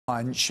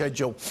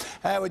schedule.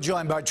 We're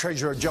joined by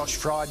Treasurer Josh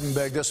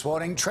Frydenberg this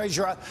morning.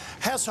 Treasurer,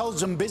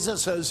 households and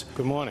businesses,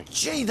 good morning.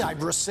 Gee,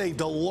 they've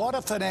received a lot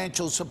of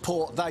financial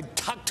support. They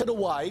tucked it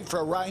away for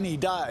a rainy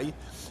day.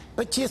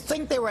 But do you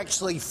think they're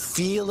actually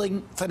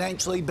feeling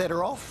financially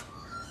better off?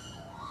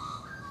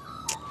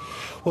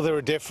 Well, there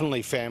are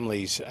definitely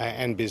families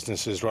and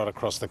businesses right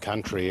across the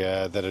country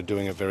that are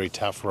doing it very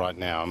tough right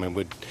now. I mean,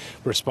 we're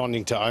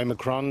responding to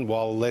Omicron,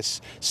 while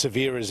less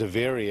severe as a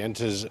variant,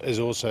 has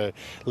also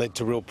led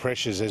to real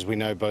pressures, as we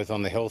know, both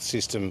on the health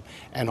system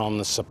and on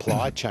the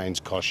supply chains,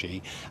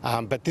 Kochi.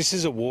 But this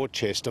is a war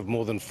chest of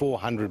more than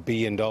 $400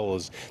 billion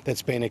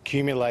that's been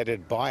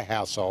accumulated by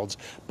households,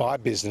 by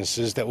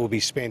businesses, that will be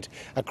spent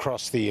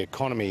across the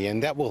economy,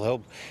 and that will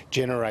help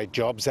generate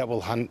jobs, that will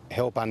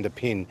help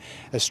underpin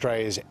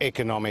Australia's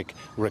economic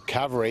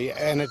recovery.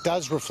 And it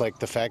does reflect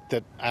the fact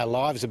that our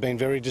lives have been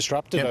very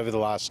disrupted over the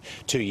last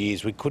 2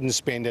 years. We couldn't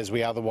spend as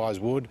we otherwise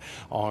would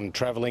on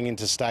travelling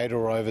interstate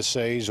or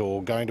overseas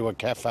or going to a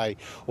cafe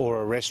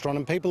or a restaurant,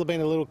 and people have been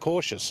a little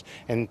cautious,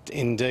 and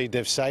indeed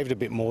they've saved a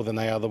bit more than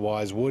they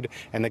otherwise would,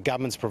 and the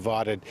government's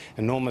provided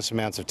enormous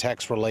amounts of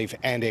tax relief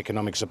and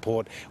economic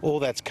support. All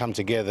that's come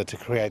together to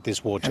create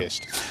this war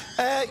chest.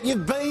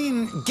 You've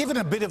been given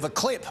a bit of a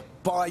clip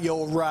by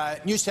your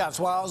New South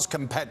Wales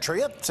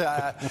compatriot,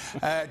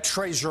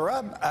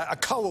 treasurer, a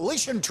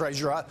coalition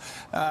treasurer,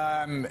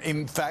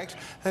 in fact,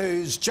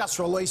 who's just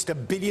released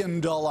 $1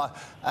 billion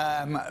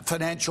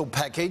financial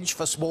package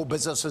for small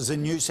businesses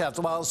in New South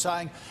Wales,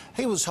 saying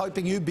he was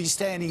hoping you'd be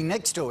standing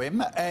next to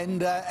him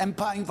and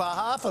paying for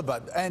half of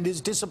it, and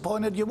is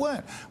disappointed you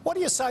weren't. What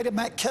do you say to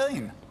Matt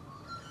Keane?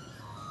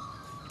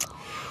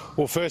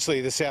 Well,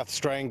 firstly, the South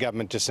Australian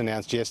government just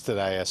announced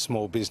yesterday a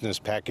small business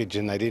package,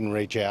 and they didn't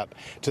reach out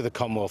to the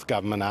Commonwealth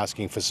government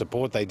asking for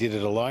support. They did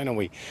it alone, and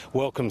we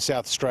welcome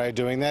South Australia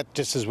doing that,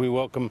 just as we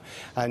welcome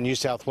New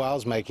South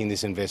Wales making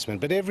this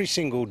investment. But every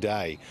single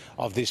day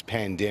of this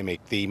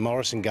pandemic, the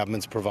Morrison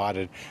government's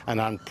provided an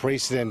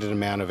unprecedented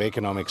amount of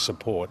economic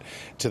support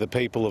to the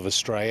people of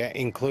Australia,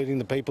 including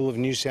the people of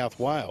New South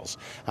Wales.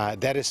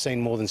 That has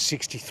seen more than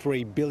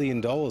 $63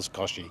 billion,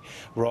 Kochi,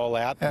 roll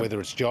out, whether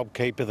it's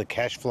JobKeeper, the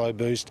cash flow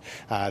boost,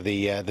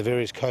 the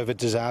various COVID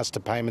disaster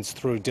payments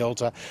through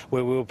Delta,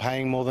 where we were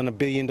paying more than $1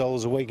 billion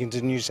a week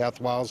into New South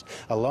Wales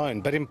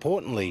alone. But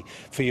importantly,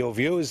 for your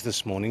viewers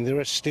this morning, there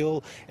is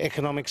still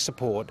economic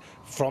support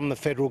from the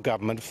federal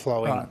government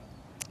flowing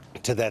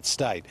to that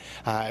state.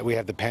 We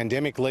have the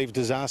pandemic leave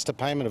disaster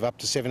payment of up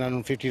to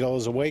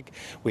 $750 a week.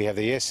 We have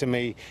the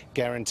SME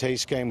guarantee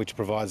scheme, which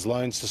provides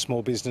loans to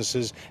small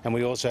businesses, and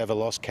we also have a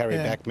loss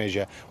carryback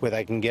measure where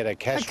they can get a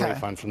cash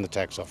refund from the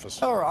tax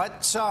office. All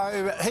right,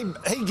 so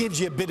he gives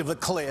you a bit of a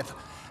clip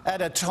at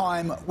a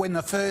time when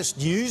the first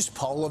used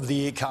poll of the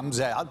year comes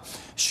out,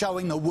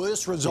 showing the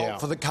worst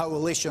result for the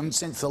coalition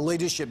since the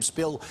leadership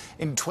spill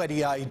in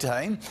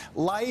 2018.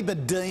 Labor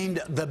deemed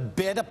the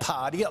better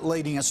party at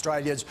leading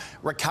Australia's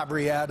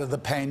recovery out of the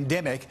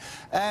pandemic.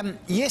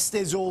 Yes,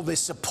 there's all this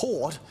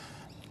support,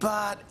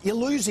 but you're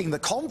losing the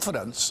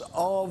confidence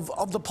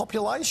of the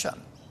population.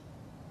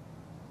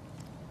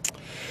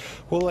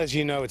 Well, as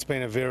you know, it's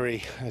been a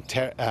very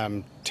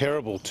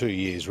terrible 2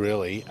 years,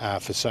 really,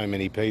 for so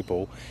many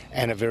people,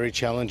 and a very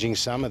challenging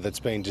summer that's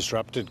been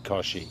disrupted,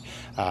 Kochi.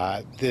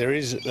 There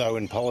is, though,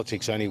 in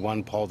politics only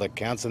one poll that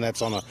counts, and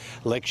that's on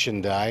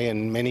election day,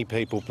 and many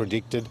people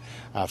predicted,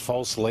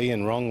 falsely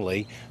and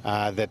wrongly,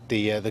 that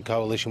the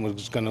coalition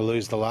was going to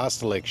lose the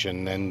last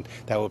election, and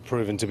they were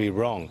proven to be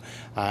wrong.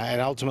 And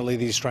ultimately,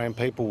 the Australian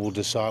people will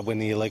decide when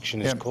the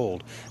election is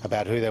called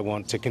about who they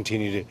want to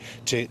continue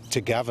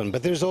to govern.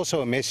 But there's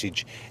also a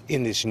message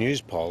in this news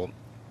poll,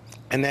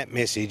 and that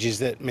message is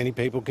that many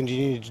people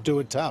continue to do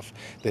it tough.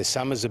 Their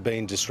summers have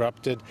been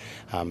disrupted.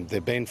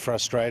 They've been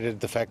frustrated.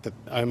 The fact that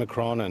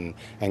Omicron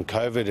and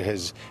COVID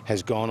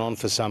has gone on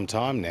for some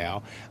time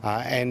now,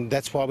 and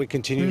that's why we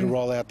continue to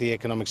roll out the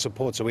economic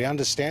support. So we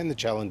understand the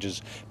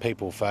challenges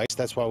people face.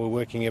 That's why we're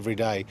working every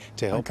day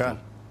to help them.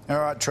 All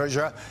right,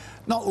 Treasurer.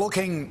 Not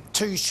looking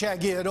too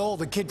shaggy at all.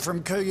 The kid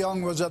from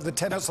Kooyong was at the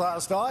tennis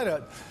last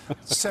night.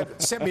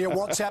 Sent me a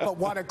WhatsApp at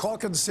 1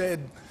 o'clock and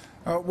said,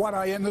 1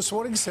 a.m. this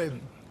morning, said,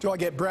 do I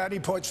get brownie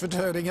points for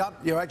turning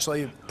up? You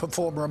actually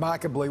performed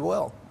remarkably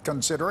well,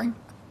 considering.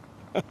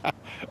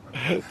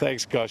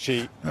 Thanks,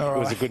 Kochi. It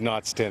was a good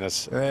night's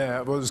tennis.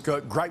 Yeah, it was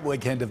good. Great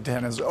weekend of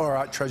tennis. All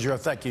right, Treasurer,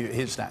 thank you.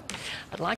 Here's that.